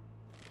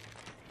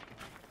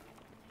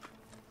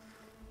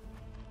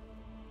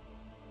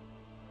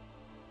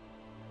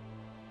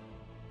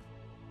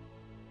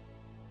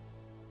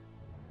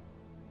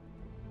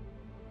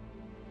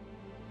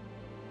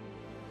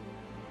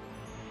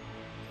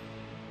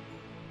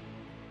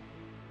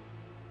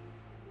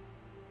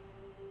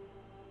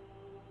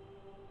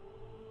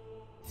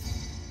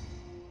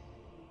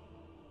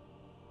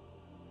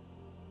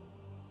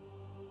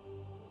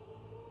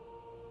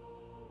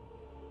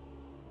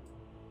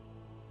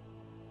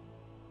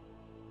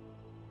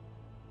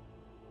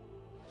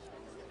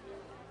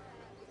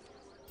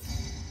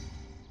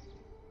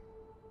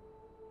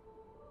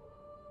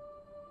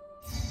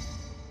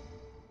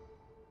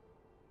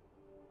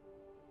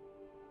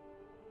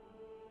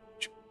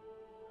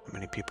 How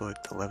many people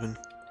at 11?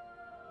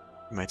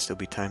 Might still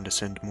be time to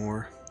send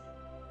more.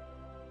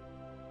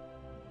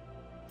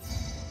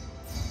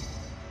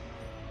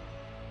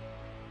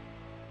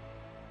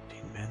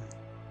 15 men.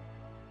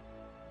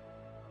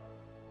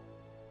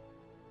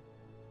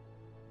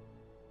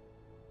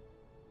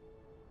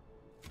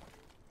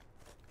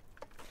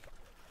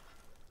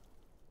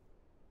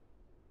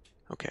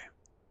 Okay.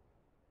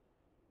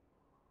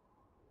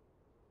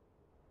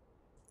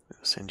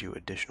 We'll send you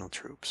additional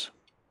troops.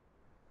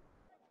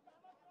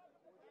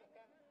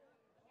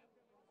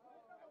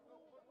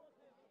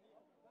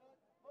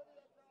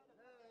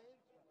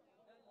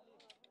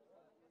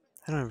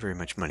 I don't have very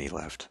much money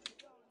left,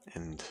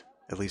 and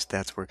at least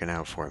that's working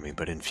out for me,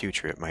 but in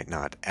future it might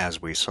not,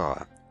 as we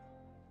saw.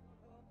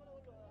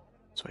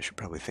 So I should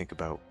probably think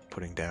about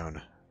putting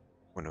down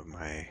one of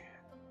my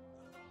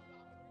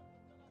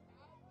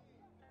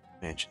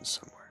mansions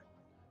somewhere.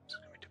 It's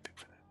gonna be too big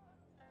for that.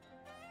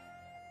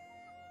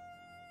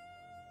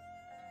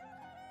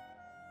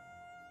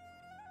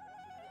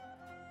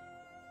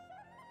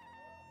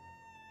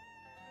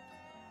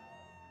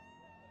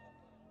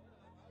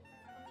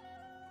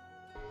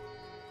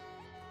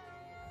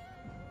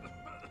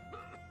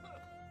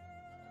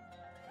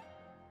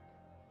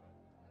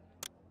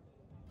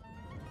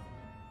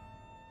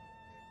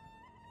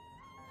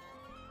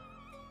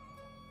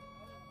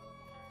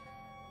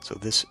 So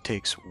this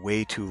takes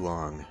way too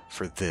long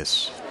for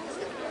this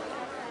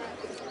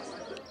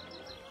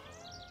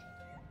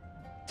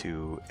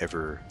to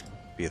ever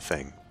be a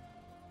thing,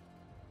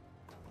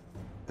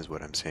 is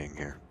what I'm saying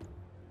here.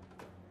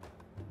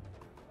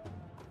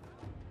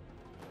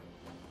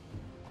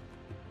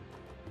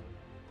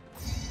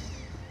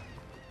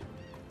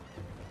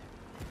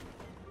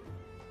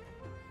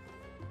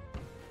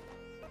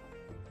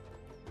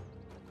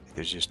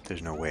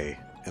 There's no way,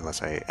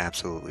 unless I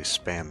absolutely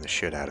spam the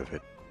shit out of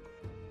it.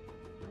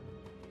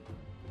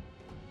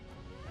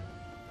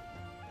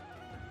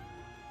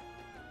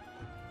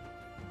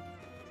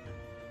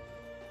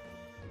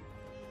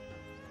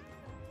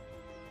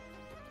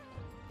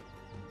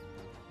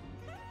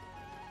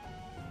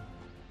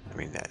 I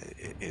mean,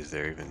 is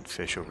there even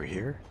fish over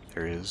here?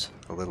 There is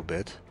a little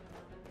bit.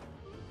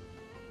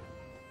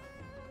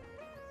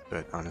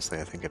 But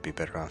honestly, I think I'd be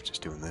better off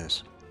just doing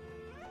this.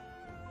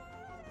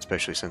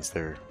 Especially since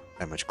they're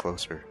that much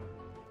closer.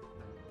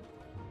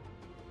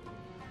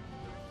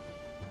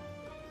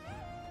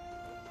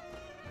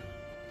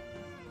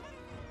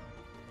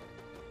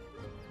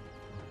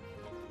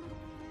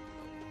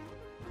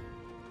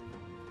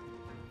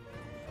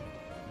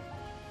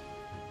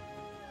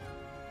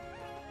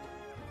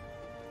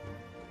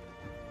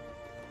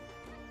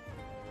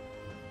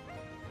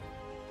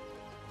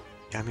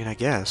 Yeah, I mean, I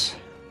guess.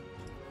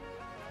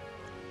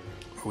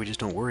 Or we just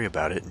don't worry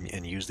about it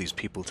and use these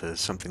people to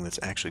something that's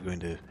actually going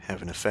to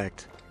have an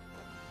effect.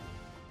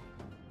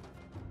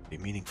 Be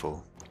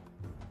meaningful.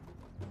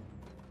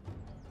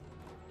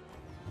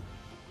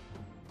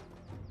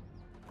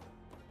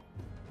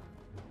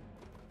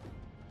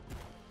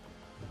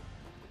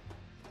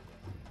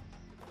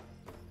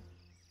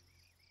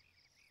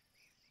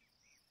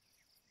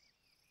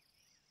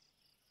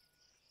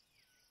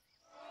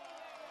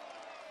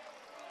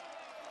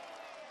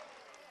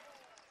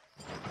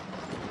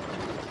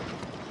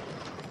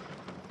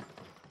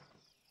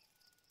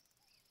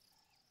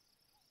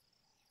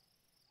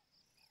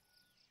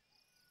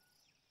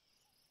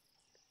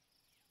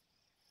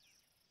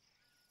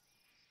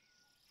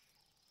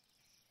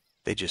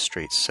 They just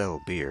straight sell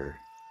beer.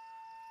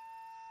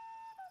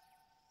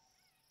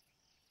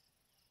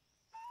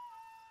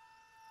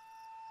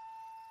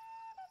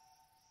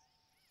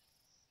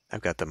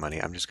 I've got the money.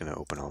 I'm just gonna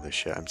open all this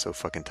shit. I'm so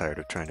fucking tired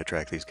of trying to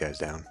track these guys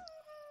down.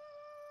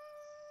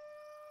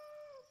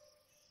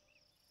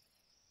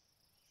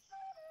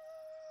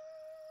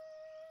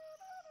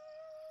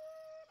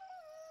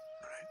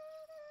 Alright.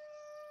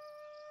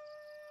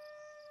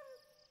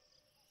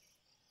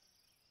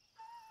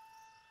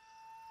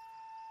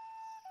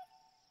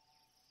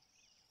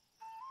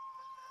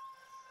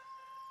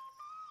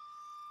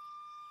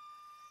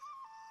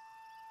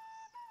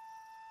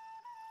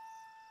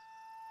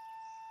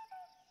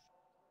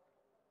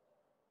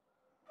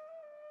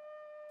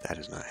 That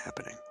is not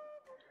happening.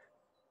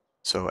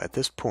 So at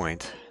this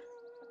point,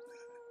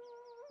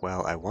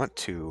 well, I want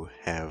to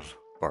have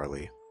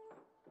barley.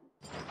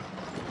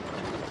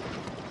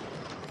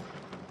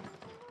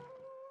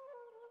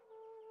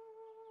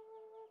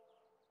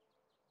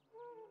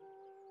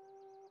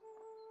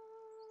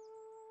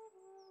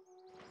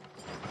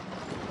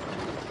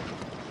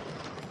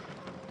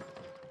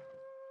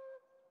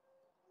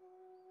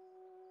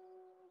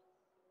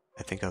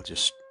 I think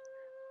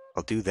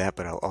I'll do that,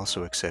 but I'll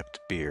also accept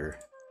beer.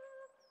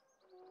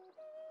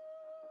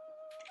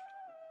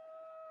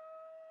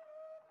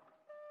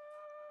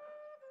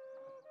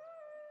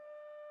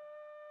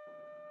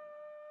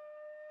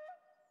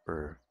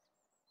 For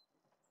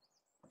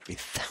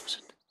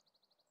 3,000.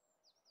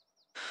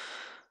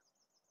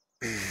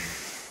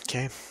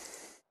 Okay.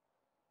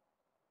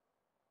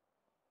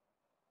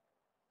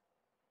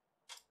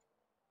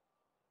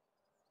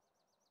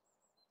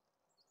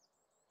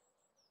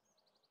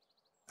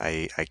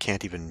 I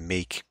can't even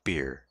make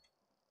beer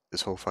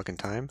this whole fucking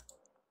time.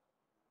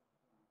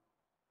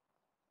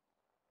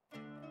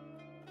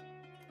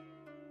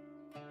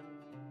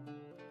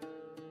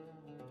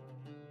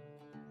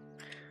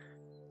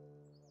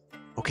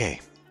 Okay.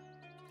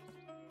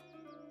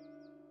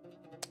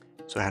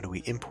 So how do we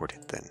import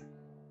it then?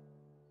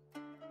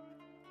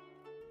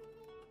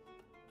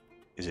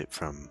 Is it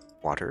from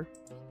water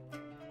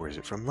or is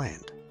it from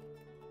land?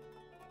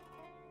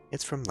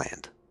 It's from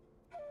land.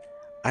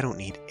 I don't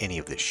need any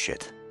of this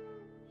shit.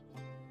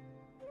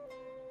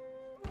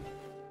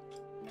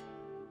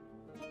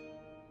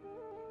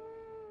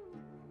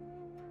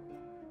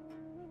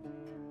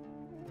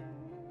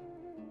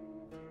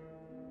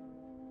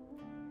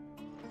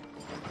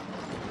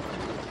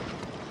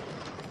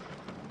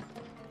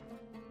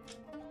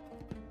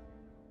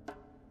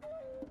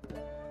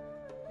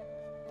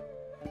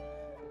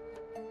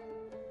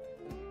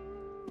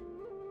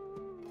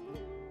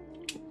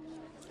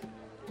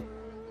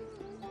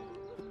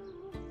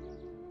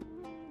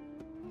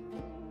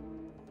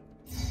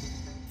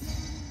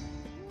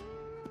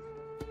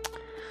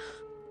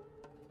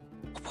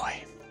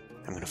 Boy,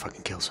 I'm gonna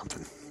fucking kill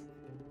something.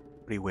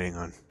 What are you waiting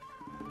on?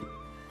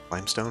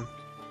 Limestone?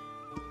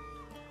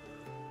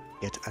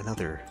 Yet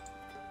another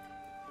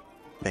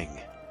thing.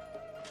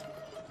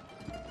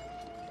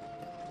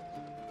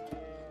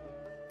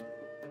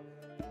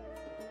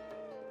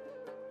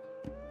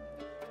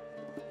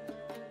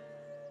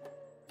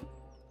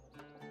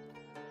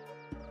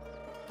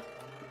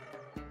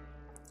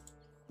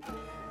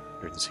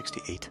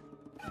 $168.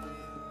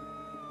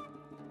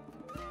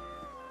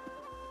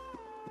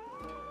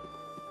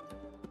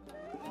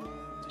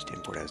 Just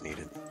import as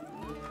needed.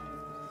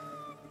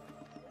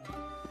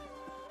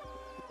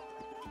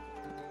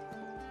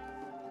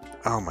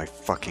 Oh my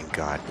fucking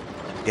god.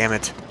 Damn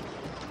it.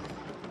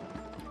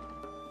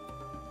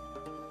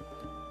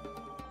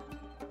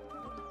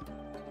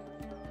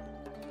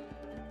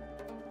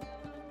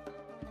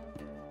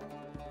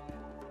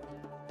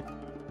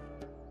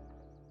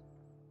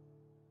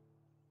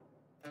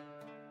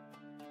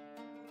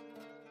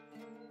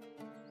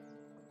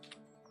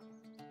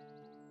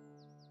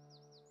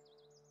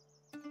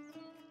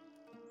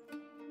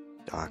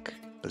 Dock,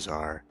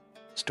 bazaar,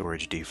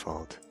 storage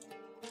default.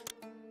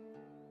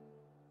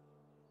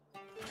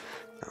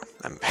 No,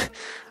 I'm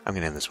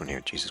gonna end this one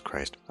here. Jesus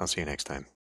Christ. I'll see you next time.